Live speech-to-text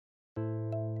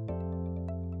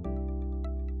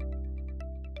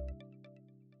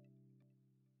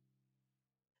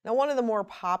Now, one of the more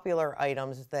popular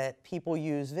items that people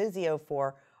use Visio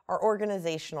for are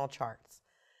organizational charts.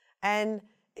 And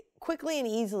quickly and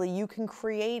easily, you can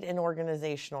create an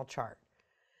organizational chart.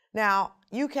 Now,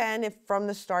 you can, if from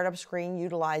the startup screen,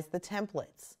 utilize the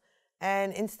templates.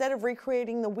 And instead of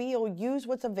recreating the wheel, use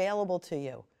what's available to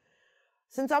you.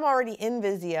 Since I'm already in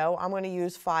Visio, I'm going to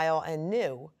use File and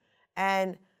New.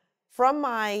 And from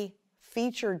my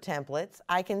featured templates,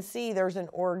 I can see there's an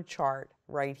org chart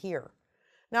right here.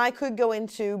 Now, I could go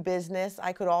into Business.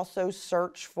 I could also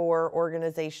search for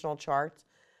organizational charts,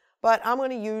 but I'm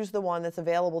going to use the one that's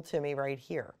available to me right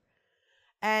here.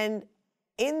 And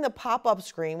in the pop-up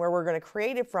screen where we're going to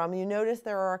create it from, you notice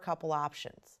there are a couple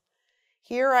options.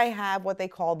 Here I have what they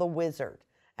call the wizard,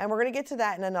 and we're going to get to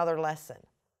that in another lesson.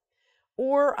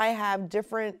 Or I have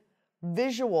different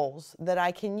visuals that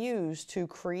I can use to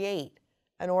create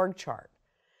an org chart.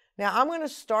 Now, I'm going to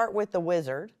start with the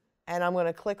wizard, and I'm going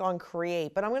to click on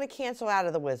Create, but I'm going to cancel out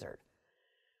of the wizard.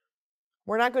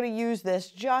 We're not going to use this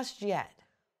just yet.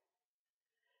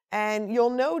 And you'll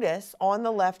notice on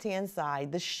the left-hand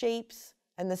side, the shapes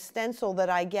and the stencil that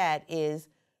I get is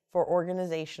for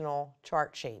organizational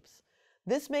chart shapes.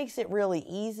 This makes it really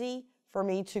easy for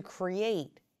me to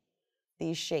create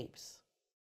these shapes.